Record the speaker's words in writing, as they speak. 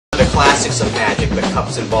the classics of magic, the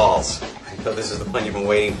cups and balls. So this is the one you've been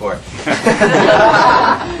waiting for.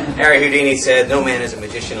 Harry Houdini said, "No man is a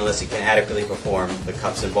magician unless he can adequately perform the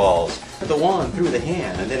cups and balls." Put the wand through the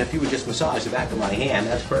hand, and then if you would just massage the back of my hand,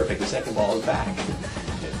 that's perfect. The second ball is back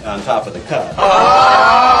on top of the cup.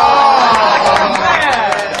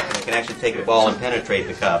 You can actually take the ball and penetrate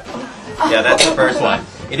the cup. Yeah, that's the first one.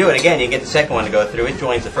 You do it again, you get the second one to go through. It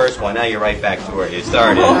joins the first one. Now you're right back to where you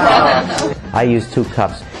started. I use 2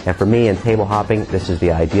 cups, and for me in table hopping, this is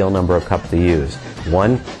the ideal number of cups to use.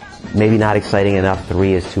 1, maybe not exciting enough.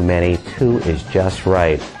 3 is too many. 2 is just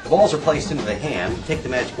right. The balls are placed into the hand. Take the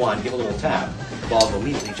magic wand, give a little tap. The balls will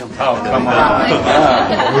immediately jump out. Oh, come on.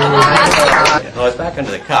 Oh, it's back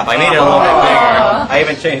under the cup. I made it a little bit bigger. I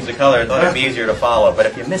even changed the color. I thought it would be easier to follow. But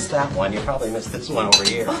if you missed that one, you probably missed this one over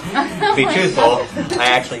here. To be truthful, I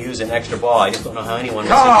actually used an extra ball. I just don't know how anyone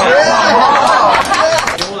misses that.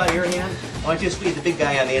 You hold out your hand. I want you to squeeze the big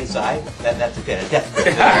guy on the inside. That's a good death.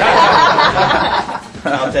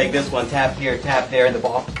 I'll take this one. Tap here, tap there, and the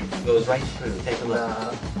ball goes right through. Take a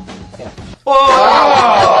look. Yeah.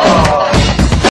 Oh!